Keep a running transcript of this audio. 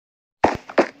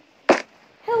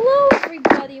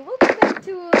everybody, welcome back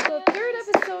to the third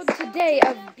episode today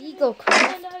of Beagle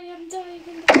Craft.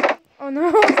 Oh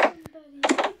no.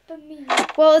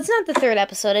 Well, it's not the third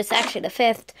episode, it's actually the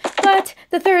fifth, but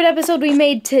the third episode we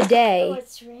made today. Oh,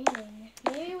 it's raining.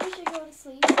 Maybe we should go to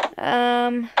sleep.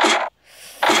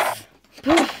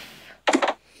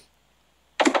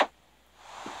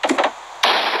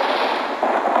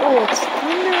 Oh, it's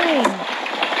thundering.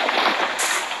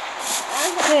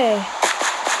 Okay,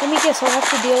 let me guess, I'll have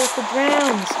to deal with the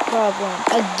drowns problem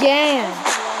again.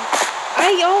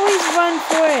 I always run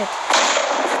for it.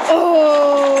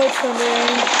 Oh, it's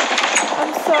thundering.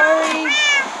 I'm sorry,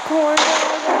 corn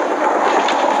dog.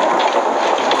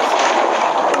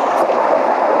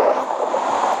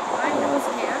 I know it's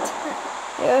not.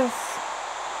 Yes.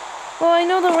 Well, I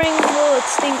know the rain will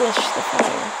extinguish the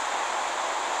fire.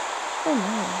 Oh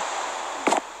no.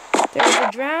 There's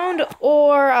a drowned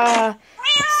or a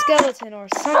skeleton or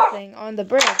something on the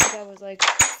bridge that was like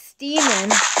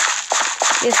steaming.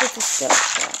 Yes, it's a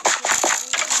skeleton.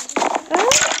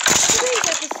 Today's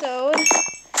episode,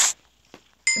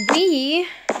 we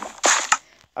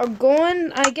are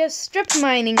going, I guess, strip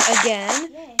mining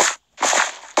again. Yay.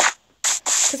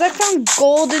 Because I found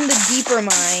gold in the deeper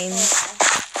mines.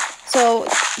 So,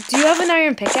 do you have an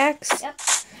iron pickaxe? Yep.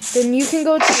 Then you can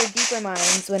go to the deeper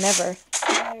mines whenever.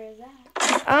 Where is that?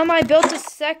 I built a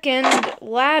second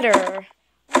ladder.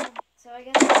 So I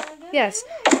guess I'm gonna do it. Yes.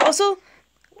 Also,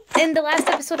 in the last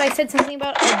episode I said something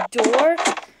about a door.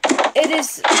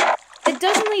 It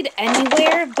doesn't lead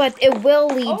anywhere, but it will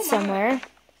lead somewhere.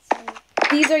 So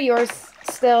These are yours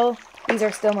still. These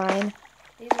are still mine.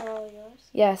 these are all yours?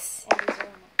 Yes. And these are all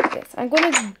mine. Yes. I'm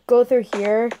going to go through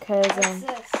here because What's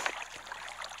this?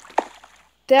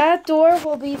 that door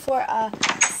will be for a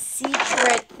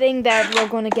secret thing that we're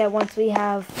going to get once we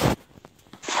have.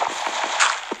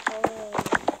 Oh,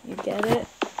 You get it?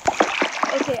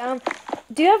 Okay,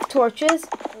 do you have torches?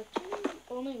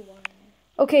 only one.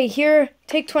 Okay, here,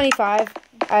 take 25.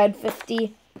 I had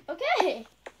 50. Okay.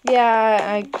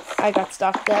 Yeah, I got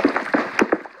stocked up. I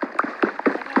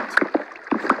got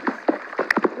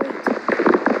Wait,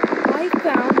 I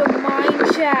found a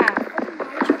mine shaft.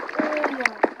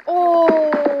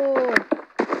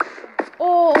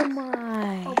 Oh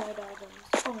My. my god.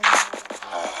 Oh my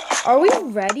god. Are we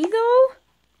ready though?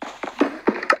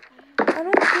 I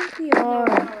don't think we No, are.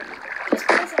 no. Just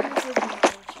place it on this mine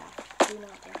shaft. Do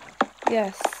not do that.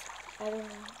 Yes. I don't know.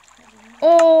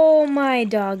 Oh my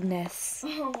dogness.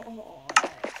 Oh,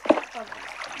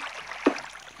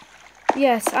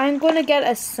 Yes, I'm gonna get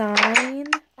a sign.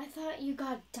 I thought you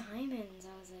got diamonds.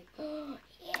 I was like, oh,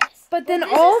 yes. But then this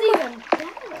all is even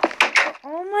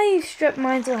better. my strip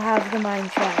mines will have the mine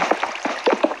shaft.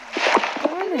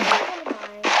 Darn it.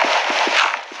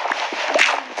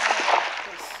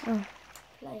 Oh.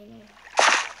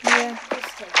 Yeah.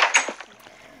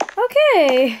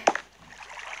 Okay.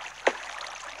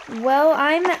 Well,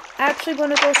 I'm actually going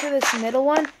to go through this middle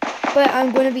one, but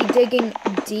I'm going to be digging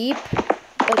deep.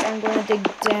 Like, I'm going to dig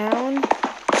down.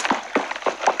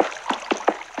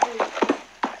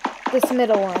 This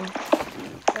middle one.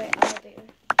 Wait, I'll do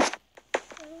it.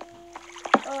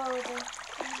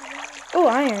 Oh,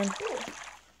 iron.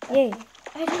 Yay.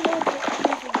 I didn't know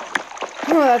that.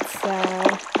 Oh, that's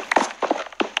sad.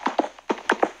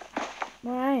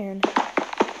 More iron.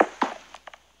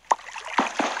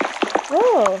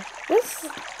 Oh, this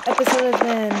episode has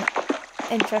been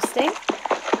interesting. Oh,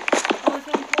 I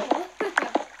found coal.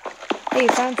 Hey, you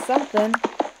found something.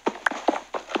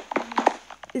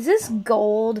 Is this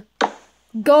gold?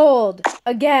 Gold!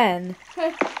 Again!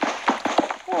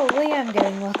 Holy, I'm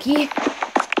getting lucky.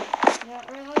 Not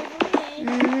really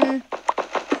for me.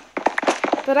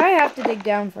 But I have to dig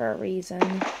down for a reason.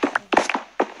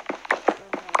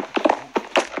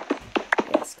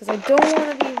 Yes, because I don't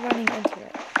want to be running into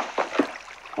it.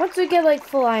 Once we get like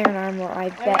full iron armor, I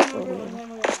bet we'll be.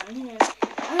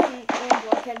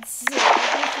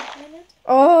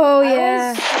 Oh,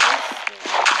 yeah.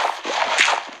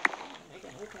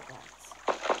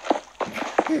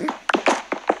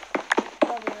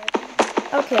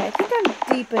 Okay, I think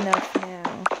I'm deep enough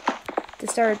now to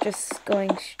start just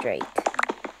going straight.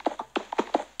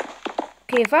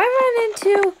 Okay, if I run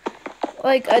into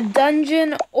like a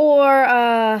dungeon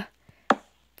or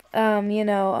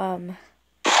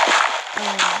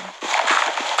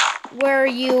where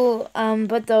you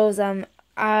put those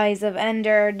eyes of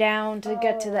Ender down to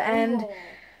get to the end,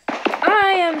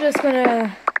 I am just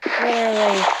gonna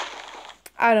literally,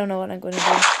 I don't know what I'm gonna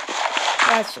do.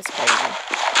 That's just crazy.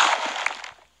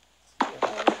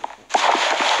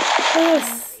 Oh,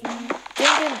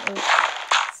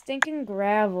 stinking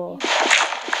gravel.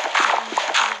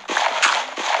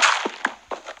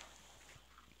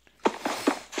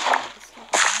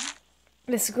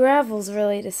 This gravel's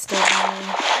really disturbing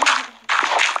me.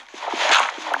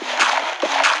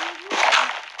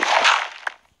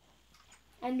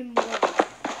 And more.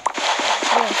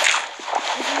 Yes.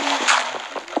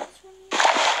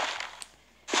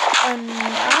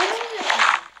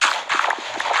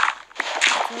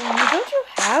 Don't you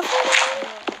have one?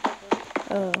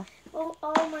 Oh. Oh,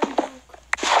 all my milk.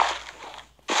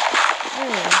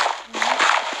 Really?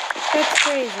 That's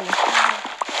crazy.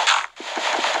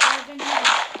 I've been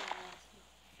having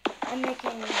I'm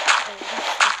making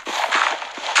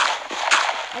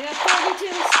I got 32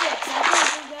 sticks. I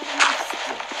think we got enough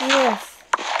sticks. Yes.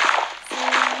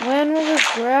 So When will this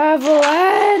gravel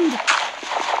end?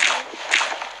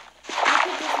 I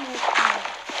could just make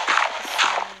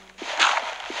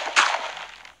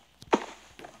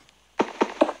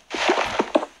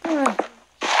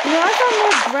I found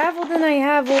more gravel than I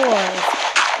have ores.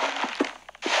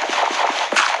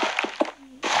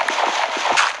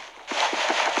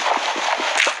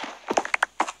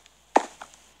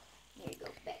 Here you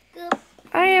go, back up.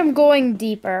 I am going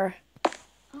deeper.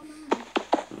 Oh no.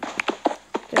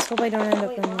 Just hope I don't end up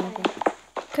Wait, in why? lava.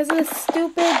 Because of the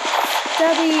stupid,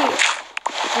 stubby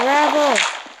gravel.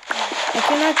 I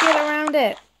cannot get around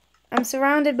it. I'm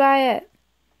surrounded by it.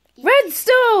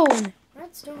 Redstone!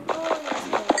 Redstone. Oh, yes,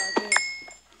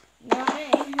 not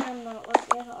me. I'm not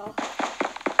lucky at all.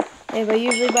 Hey, but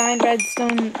usually behind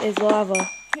redstone is lava.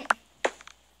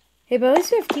 Hey, but at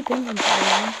least we have to keep inventory,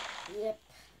 right? Yep.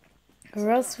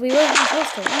 Or else we wasn't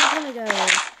supposed to. Long time ago.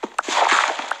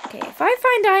 Okay, if I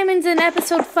find diamonds in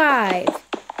episode 5,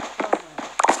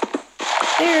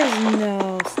 there's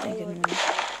no stinking way.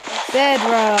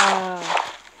 Bedrock!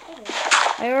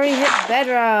 I already hit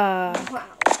bedrock. Wow.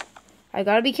 I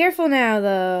gotta be careful now,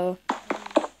 though.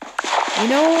 You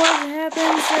know what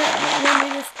happens when we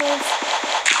this close?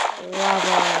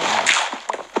 Lava.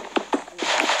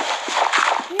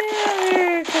 Yeah,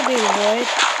 there could be the void.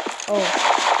 Oh.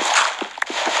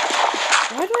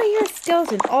 Why do I hear a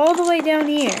skeleton all the way down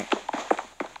here?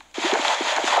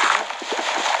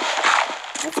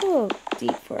 That's a little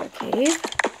deep for a cave.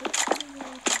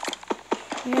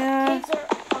 Yeah. Caves are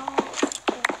all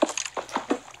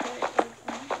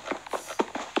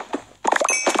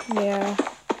Yeah.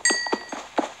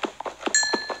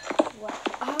 wow.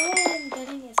 All I'm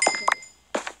getting is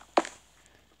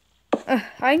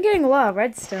I'm getting a lot of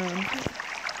redstone.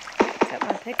 Except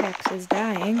my pickaxe is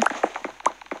dying.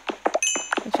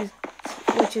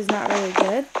 Which is not really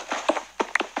good.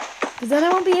 Because then I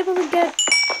won't be able to get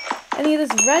any of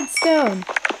this redstone.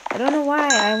 I don't know why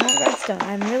I want redstone.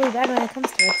 I'm really bad when it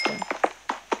comes to redstone.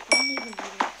 I don't even need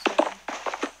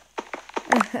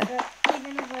it. But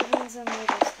even if I win some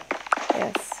later stuff.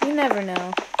 Yes, you never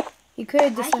know. You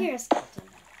could just. I hear a skeleton.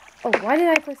 Oh, why did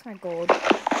I place my gold?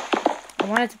 I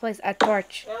wanted to place a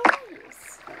torch.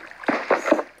 Nice.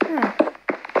 Huh.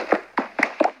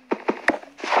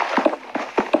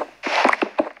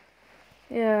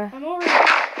 Yeah, I'm already.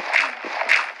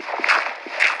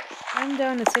 I'm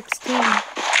down to 16.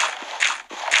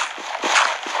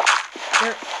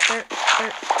 Dirt, dirt,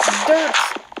 dirt, dirt!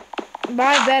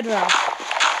 By bedrock.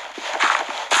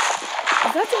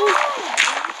 Is that the whole...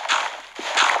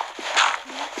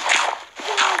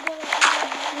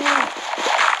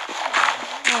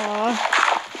 Aww.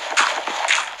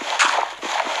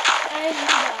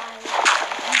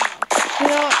 You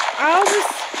know, I'll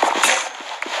just...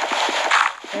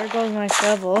 There goes my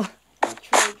shovel. I'll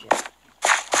trade you.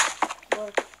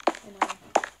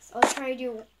 I'll trade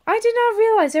you. I did not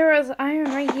realize there was iron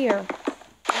right here.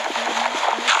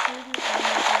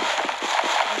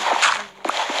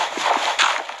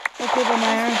 Okay, but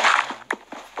my iron...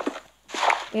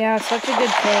 Yeah, such a good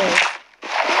cave.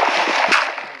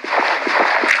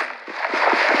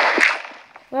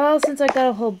 Well, since I got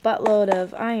a whole buttload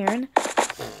of iron,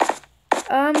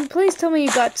 please tell me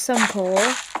you got some coal.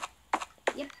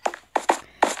 Yep.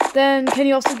 Then, can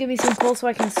you also give me some coal so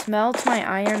I can smelt my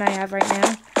iron I have right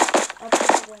now? I'll put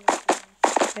it in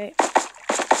the Okay.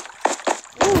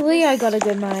 Holy, I got a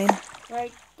good mine.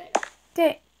 right there.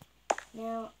 Okay.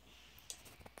 Now.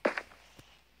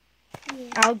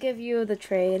 I'll give you the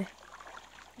trade.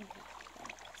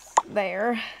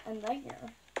 There. And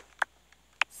there.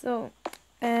 So,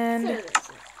 and...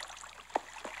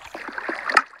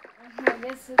 I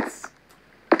guess it's.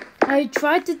 I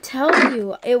tried to tell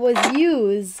you it was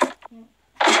used.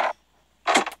 But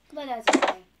that's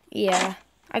okay. Yeah.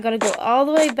 I gotta go all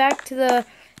the way back to the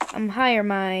higher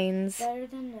mines. Better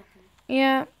than nothing.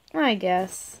 Yeah, I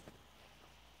guess.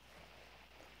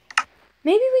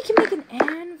 Maybe we can make an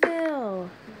anvil.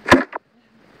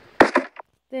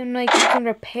 then like we can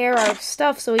repair our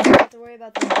stuff so we don't have to worry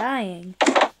about them dying.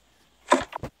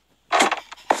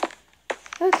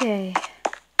 Okay.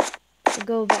 So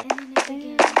go back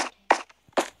there.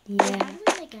 Yeah.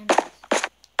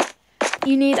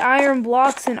 You need iron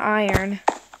blocks and iron.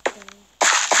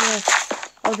 Yes.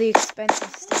 All the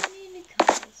expensive stuff.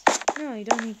 No, you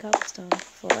don't need cobblestone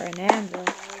for an anvil.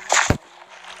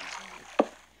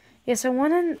 Yes, I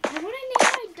want to name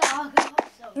my dog also.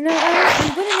 You know,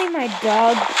 I'm going to name my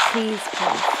dog Cheese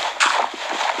Puff.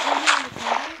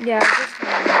 Yeah, just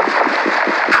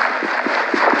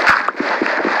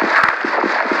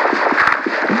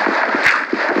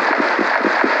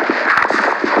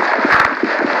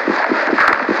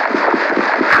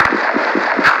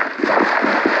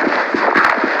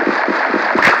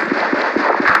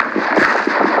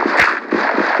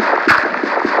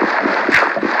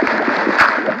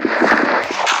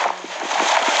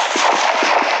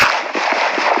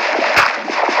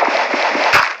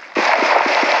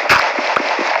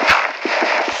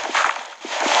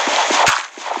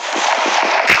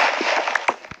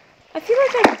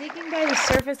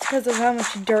surface because of how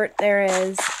much dirt there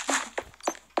is.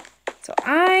 So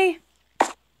I'm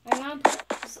not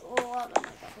put a lot of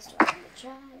my cobblestone in the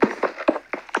chest.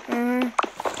 I'm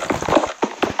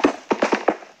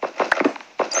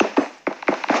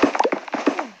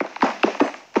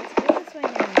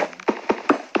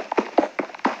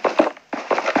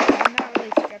not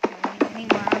really strip mining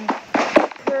anymore. I'm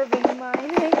curving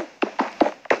mining.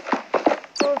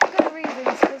 Well, for good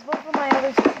reasons, because both of my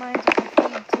other strip mines are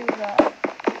feed to the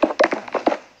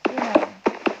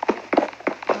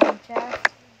chest.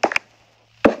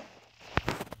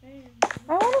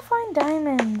 I want to find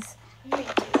diamonds. Me too.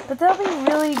 But that'll be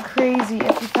really crazy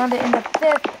if we found it in the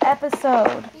 5th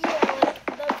episode. Yeah, like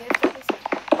the 5th episode.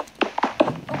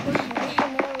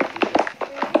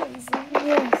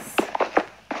 Yes.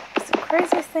 It's the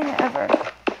craziest thing ever.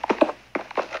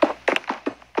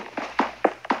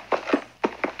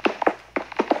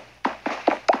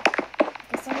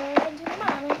 Guess I'm going to do the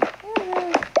mining.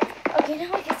 Okay, now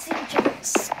we can see each other's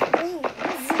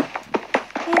screens.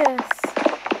 Yes.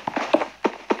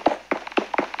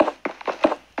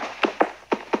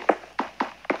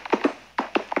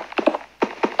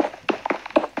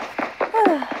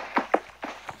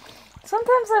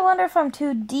 Sometimes I wonder if I'm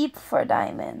too deep for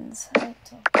diamonds.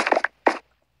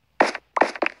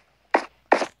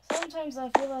 Sometimes I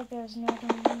feel like there's no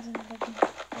diamonds in the big.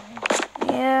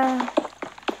 Yeah.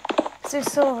 'Cause they're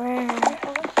so rare.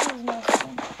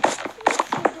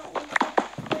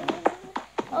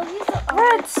 I'll use the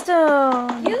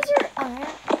redstone. Use your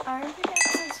iron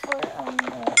pickaxes for the ores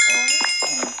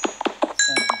and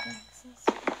stone pickaxes.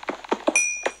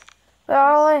 But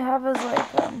all I have is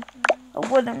like a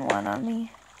wooden one on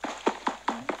me.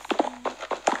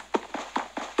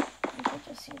 You could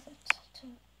just use it to.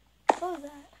 What was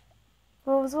that?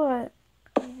 What was what?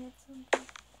 You hit something.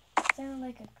 It sounded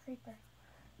like a creeper.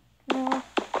 No,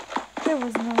 there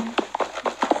was none.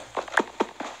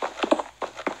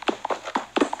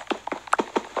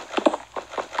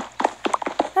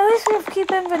 At least we have to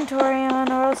keep inventory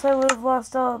on, or else I would have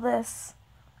lost all this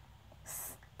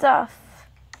stuff.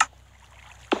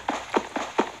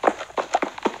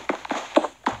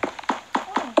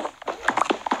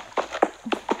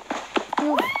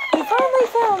 You finally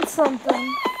found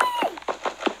something.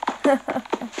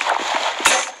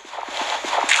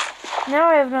 Now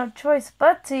I have no choice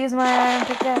but to use my iron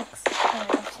pickaxe.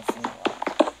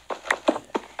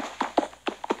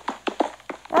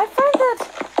 I find that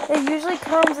it usually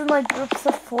comes in like groups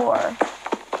of 4.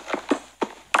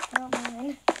 Not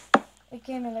mine. It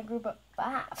came in a group of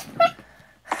 5.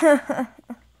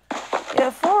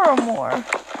 Yeah, 4 or more.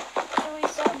 Shall we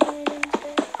stop mining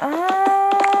today?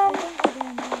 I think we're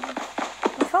doing mining.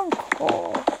 I found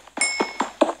coal.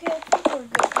 Okay, I think we're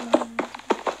good for mining.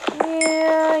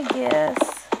 Yeah, I guess.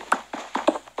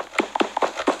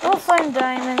 We'll find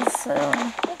diamonds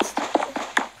soon. Let's do it.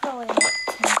 Probably in the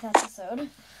 10th episode.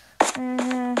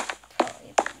 Probably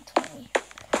even 20.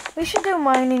 We should do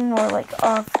mining more like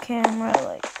off camera,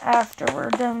 like after we're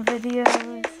done videos.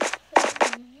 I'm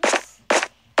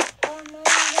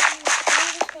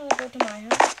just gonna go to my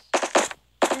house.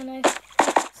 And I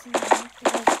see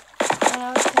because when I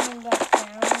was coming back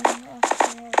down after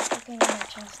I was looking in my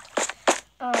chest,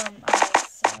 I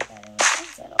saw that it was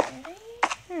sunset already.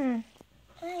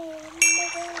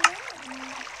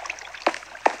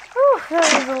 Whew, that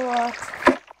was a lot.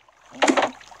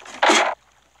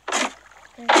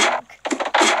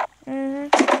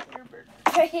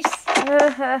 Face.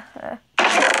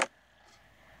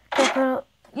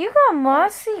 You got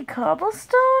mossy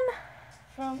cobblestone?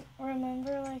 from,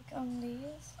 remember, like,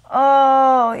 these?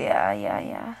 Oh,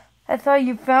 yeah. I thought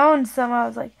you found some. I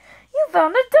was like, you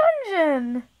found a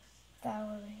dungeon. That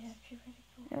would be actually pretty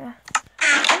cool. Yeah.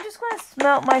 I'm just going to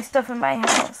smelt my stuff in my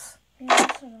house. Yeah,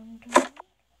 that's what I'm doing.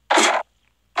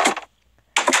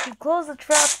 You close the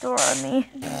trap door on me.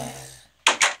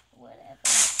 Whatever.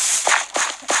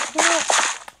 You know,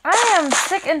 I am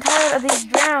sick and tired of these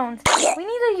drowns. We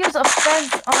need to use a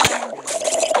fence on.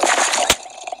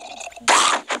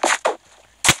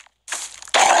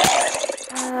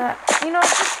 You know,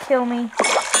 just kill me.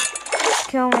 Just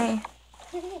kill me.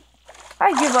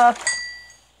 I give up.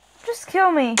 Just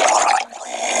kill me. No,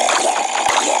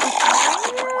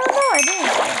 I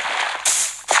didn't.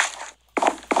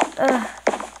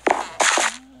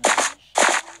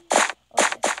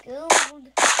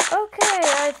 Okay,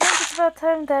 I think it's about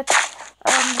time that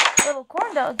little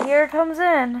corn dog here comes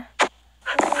in.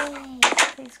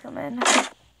 Please come in.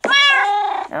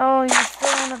 Oh, you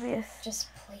still want to be a... Just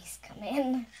please come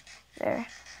in. There,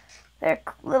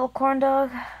 little corn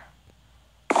dog.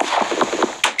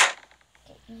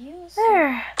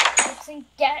 There.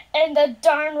 Get in the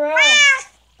darn room,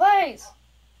 please.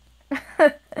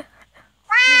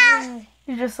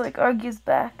 He just like argues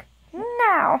back.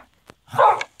 Now.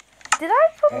 Did I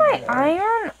put my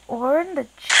iron ore in the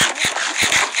chest?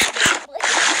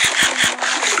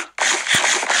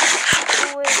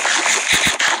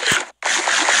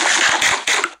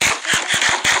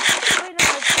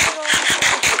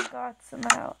 Got some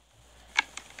out.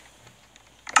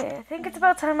 Okay, I think it's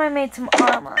about time I made some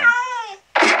armor.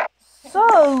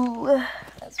 So,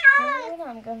 That's probably what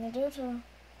I'm gonna do too.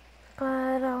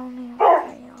 But I'll need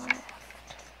left.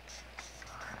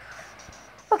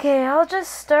 Okay, I'll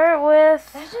just start with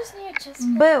I just need a chest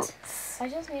plate. boots. I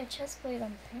just need a chest plate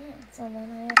and pants, and then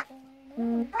I have to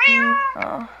learn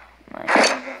Oh my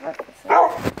god.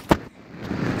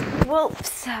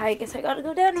 Whoops, I guess I gotta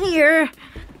go down here.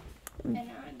 and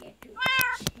I get to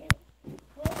chill.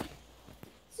 Well,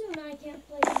 soon I can't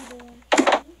play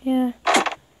either. Yeah.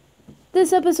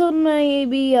 This episode may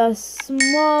be a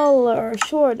smaller,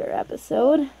 shorter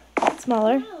episode.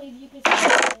 Smaller. Well, if you could see the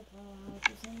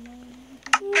houses in there.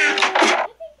 I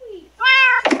think we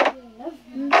did enough.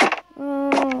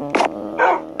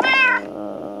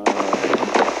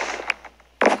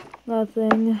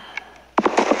 Nothing.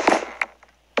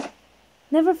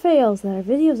 Never fails that our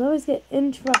videos always get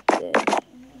interrupted.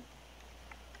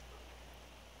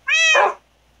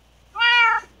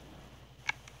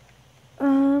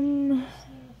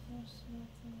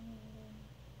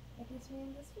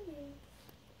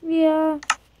 Yeah.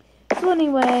 So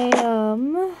anyway,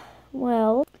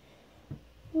 well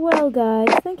guys,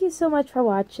 thank you so much for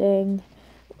watching.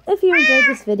 If you enjoyed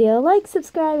this video, like,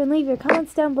 subscribe, and leave your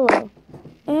comments down below.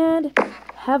 And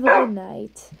have a good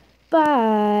night.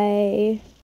 Bye.